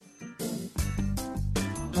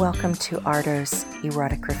Welcome to Ardor's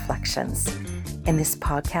Erotic Reflections. In this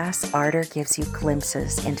podcast, Ardor gives you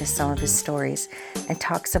glimpses into some of his stories and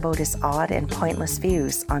talks about his odd and pointless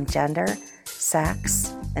views on gender,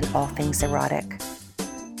 sex, and all things erotic.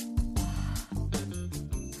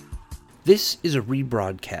 This is a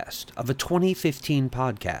rebroadcast of a 2015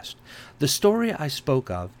 podcast. The story I spoke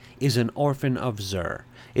of is An Orphan of Zur.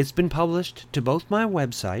 It's been published to both my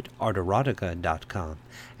website, arterotica.com,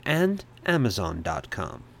 and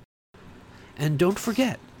Amazon.com. And don't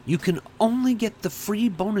forget, you can only get the free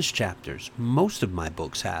bonus chapters most of my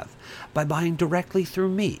books have by buying directly through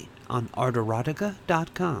me on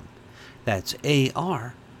arterotica.com. That's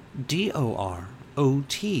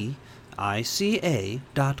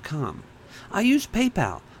ARDOROTICA.com. I use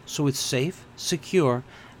PayPal, so it's safe, secure,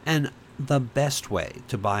 and the best way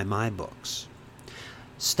to buy my books.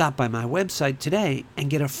 Stop by my website today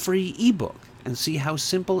and get a free ebook and see how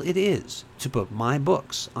simple it is to put my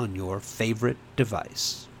books on your favorite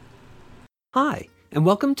device. Hi, and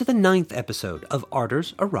welcome to the 9th episode of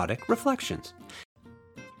Ardor's Erotic Reflections.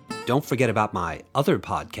 Don't forget about my other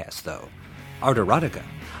podcast, though, Arterotica.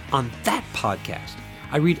 On that podcast,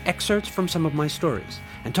 I read excerpts from some of my stories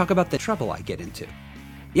and talk about the trouble I get into.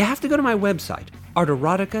 You have to go to my website,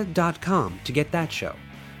 arterotica.com, to get that show.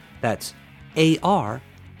 That's ARDOROTICA.com.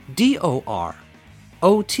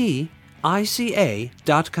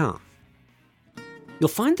 You'll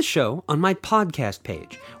find the show on my podcast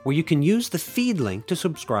page, where you can use the feed link to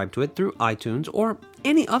subscribe to it through iTunes or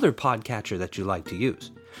any other podcatcher that you like to use.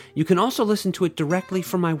 You can also listen to it directly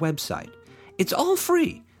from my website. It's all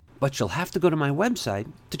free, but you'll have to go to my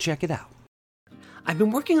website to check it out. I've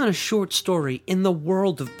been working on a short story in the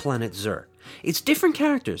world of Planet Zur. It's different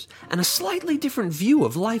characters and a slightly different view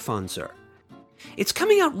of life on Zur. It's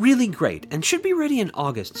coming out really great and should be ready in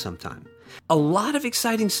August sometime. A lot of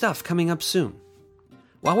exciting stuff coming up soon.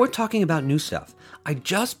 While we're talking about new stuff, I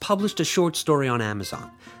just published a short story on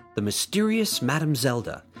Amazon, The Mysterious Madame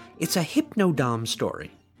Zelda. It's a hypnodom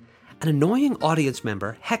story. An annoying audience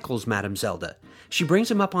member heckles Madame Zelda. She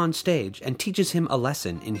brings him up on stage and teaches him a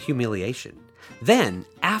lesson in humiliation. Then,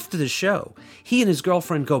 after the show, he and his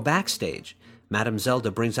girlfriend go backstage. Madame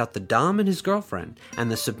Zelda brings out the dom in his girlfriend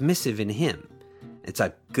and the submissive in him. It's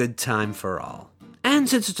a good time for all. And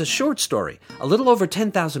since it's a short story, a little over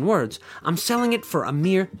 10,000 words, I'm selling it for a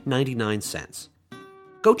mere 99 cents.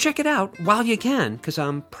 Go check it out while you can, because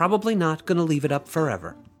I'm probably not going to leave it up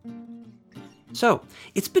forever. So,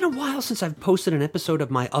 it's been a while since I've posted an episode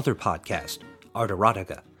of my other podcast,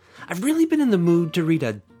 Arterotica. I've really been in the mood to read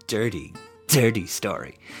a dirty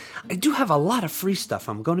story. I do have a lot of free stuff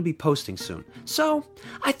I'm going to be posting soon, so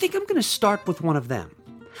I think I'm going to start with one of them.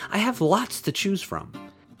 I have lots to choose from.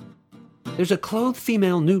 There's a clothed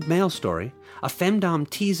female nude male story, a femdom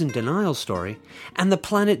tease and denial story, and the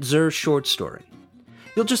Planet Zur short story.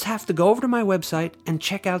 You'll just have to go over to my website and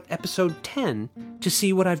check out episode 10 to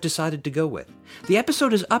see what I've decided to go with. The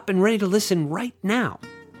episode is up and ready to listen right now,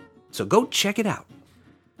 so go check it out.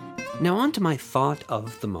 Now on to my thought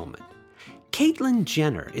of the moment. Caitlyn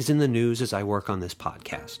Jenner is in the news as I work on this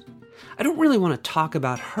podcast. I don't really want to talk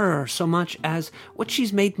about her so much as what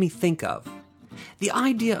she's made me think of. The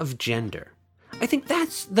idea of gender. I think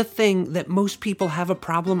that's the thing that most people have a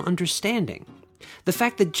problem understanding. The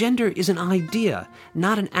fact that gender is an idea,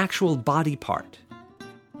 not an actual body part.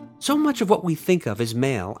 So much of what we think of as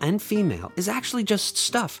male and female is actually just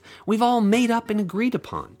stuff we've all made up and agreed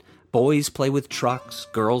upon. Boys play with trucks,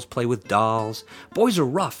 girls play with dolls. Boys are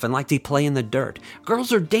rough and like to play in the dirt.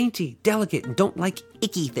 Girls are dainty, delicate, and don't like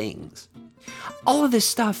icky things. All of this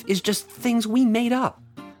stuff is just things we made up.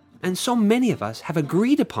 And so many of us have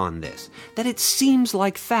agreed upon this, that it seems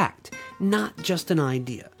like fact, not just an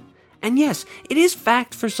idea. And yes, it is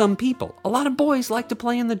fact for some people. A lot of boys like to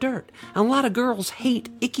play in the dirt, and a lot of girls hate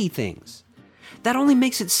icky things. That only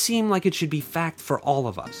makes it seem like it should be fact for all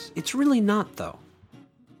of us. It's really not, though.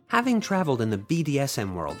 Having traveled in the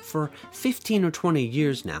BDSM world for 15 or 20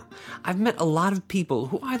 years now, I've met a lot of people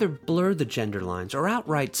who either blur the gender lines or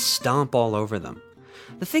outright stomp all over them.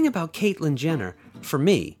 The thing about Caitlyn Jenner, for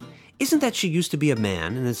me, isn't that she used to be a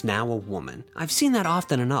man and is now a woman. I've seen that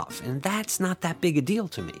often enough, and that's not that big a deal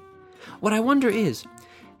to me. What I wonder is,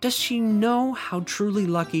 does she know how truly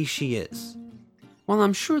lucky she is? Well,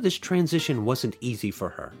 I'm sure this transition wasn't easy for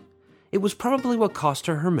her. It was probably what cost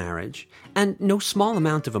her marriage, and no small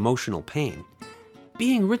amount of emotional pain.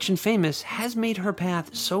 Being rich and famous has made her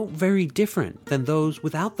path so very different than those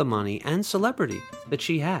without the money and celebrity that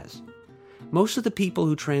she has. Most of the people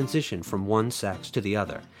who transition from one sex to the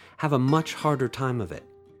other have a much harder time of it.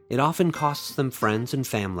 It often costs them friends and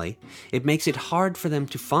family. It makes it hard for them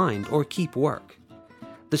to find or keep work.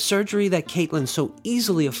 The surgery that Caitlin so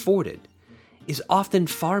easily afforded is often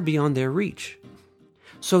far beyond their reach.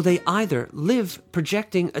 So they either live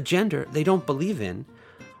projecting a gender they don't believe in,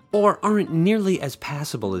 or aren't nearly as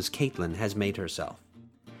passable as Caitlin has made herself.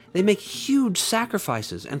 They make huge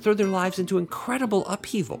sacrifices and throw their lives into incredible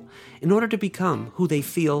upheaval in order to become who they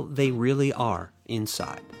feel they really are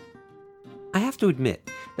inside. I have to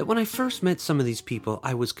admit that when I first met some of these people,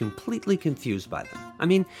 I was completely confused by them. I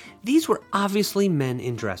mean, these were obviously men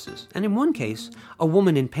in dresses, and in one case, a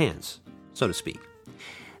woman in pants, so to speak,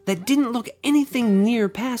 that didn't look anything near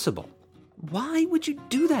passable. Why would you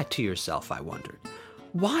do that to yourself, I wondered?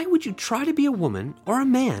 Why would you try to be a woman or a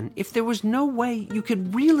man if there was no way you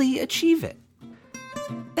could really achieve it?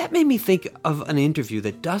 That made me think of an interview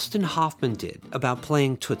that Dustin Hoffman did about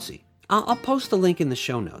playing Tootsie. I'll post the link in the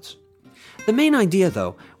show notes. The main idea,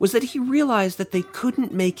 though, was that he realized that they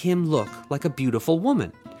couldn't make him look like a beautiful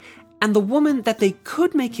woman. And the woman that they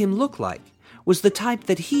could make him look like was the type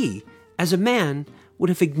that he, as a man, would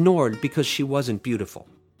have ignored because she wasn't beautiful.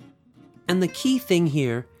 And the key thing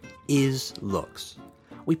here is looks.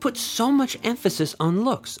 We put so much emphasis on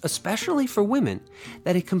looks, especially for women,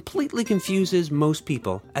 that it completely confuses most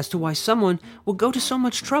people as to why someone will go to so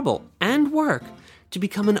much trouble and work to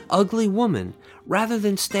become an ugly woman rather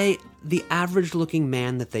than stay the average-looking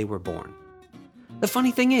man that they were born. The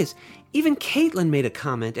funny thing is, even Caitlin made a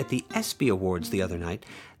comment at the ESPY Awards the other night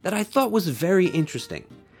that I thought was very interesting.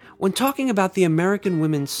 When talking about the American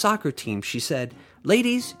women's soccer team, she said,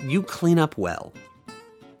 "Ladies, you clean up well."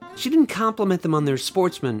 She didn't compliment them on their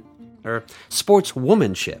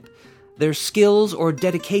sportswomanship, their skills or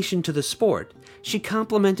dedication to the sport. She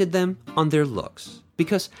complimented them on their looks,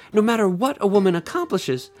 because no matter what a woman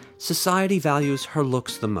accomplishes, society values her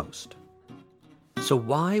looks the most. So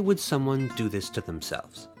why would someone do this to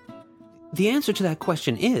themselves? The answer to that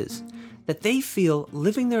question is that they feel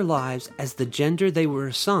living their lives as the gender they were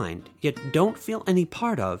assigned, yet don't feel any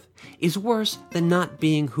part of, is worse than not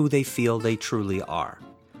being who they feel they truly are.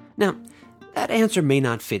 Now, that answer may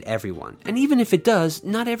not fit everyone, and even if it does,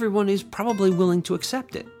 not everyone is probably willing to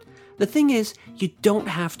accept it. The thing is, you don't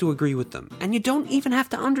have to agree with them, and you don't even have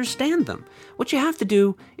to understand them. What you have to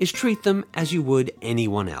do is treat them as you would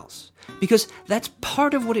anyone else, because that's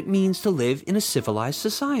part of what it means to live in a civilized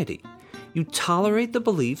society. You tolerate the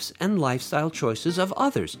beliefs and lifestyle choices of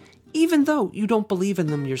others, even though you don't believe in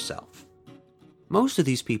them yourself. Most of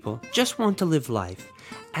these people just want to live life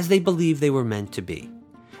as they believe they were meant to be.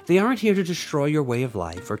 They aren't here to destroy your way of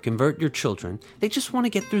life or convert your children. They just want to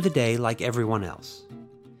get through the day like everyone else.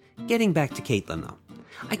 Getting back to Caitlin, though,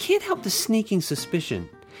 I can't help the sneaking suspicion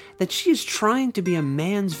that she is trying to be a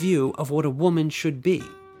man's view of what a woman should be.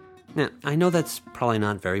 Now, I know that's probably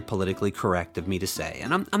not very politically correct of me to say,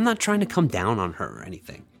 and I'm not trying to come down on her or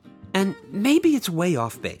anything. And maybe it's way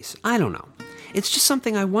off base. I don't know. It's just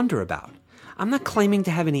something I wonder about. I'm not claiming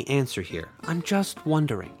to have any answer here. I'm just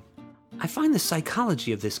wondering. I find the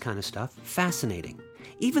psychology of this kind of stuff fascinating.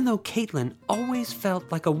 Even though Caitlin always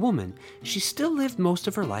felt like a woman, she still lived most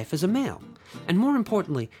of her life as a male. And more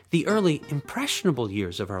importantly, the early impressionable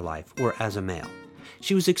years of her life were as a male.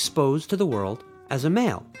 She was exposed to the world as a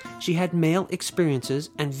male. She had male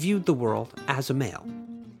experiences and viewed the world as a male.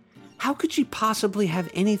 How could she possibly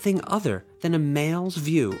have anything other than a male's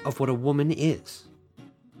view of what a woman is?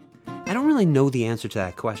 I don't really know the answer to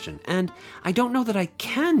that question, and I don't know that I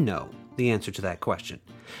can know the answer to that question.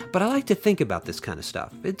 But I like to think about this kind of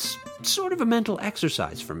stuff. It's sort of a mental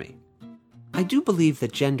exercise for me. I do believe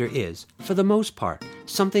that gender is, for the most part,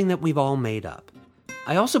 something that we've all made up.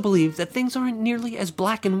 I also believe that things aren't nearly as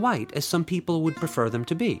black and white as some people would prefer them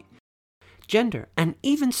to be. Gender, and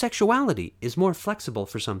even sexuality, is more flexible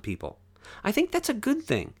for some people. I think that's a good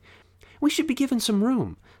thing. We should be given some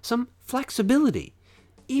room, some flexibility,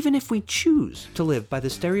 even if we choose to live by the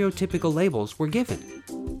stereotypical labels we're given.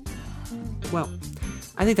 Well,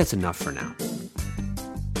 I think that's enough for now.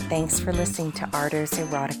 Thanks for listening to Ardor's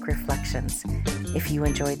Erotic Reflections. If you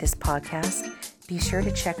enjoyed this podcast, be sure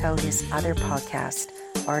to check out his other podcast,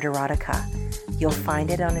 Art Erotica. You'll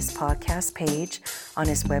find it on his podcast page on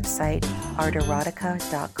his website,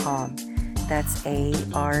 arterotica.com. That's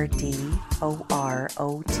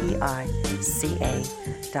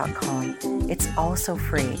ARDOROTICA.com. It's also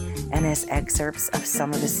free and has excerpts of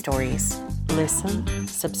some of his stories. Listen,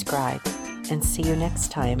 subscribe, and see you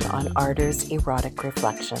next time on Ardor's Erotic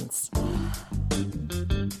Reflections.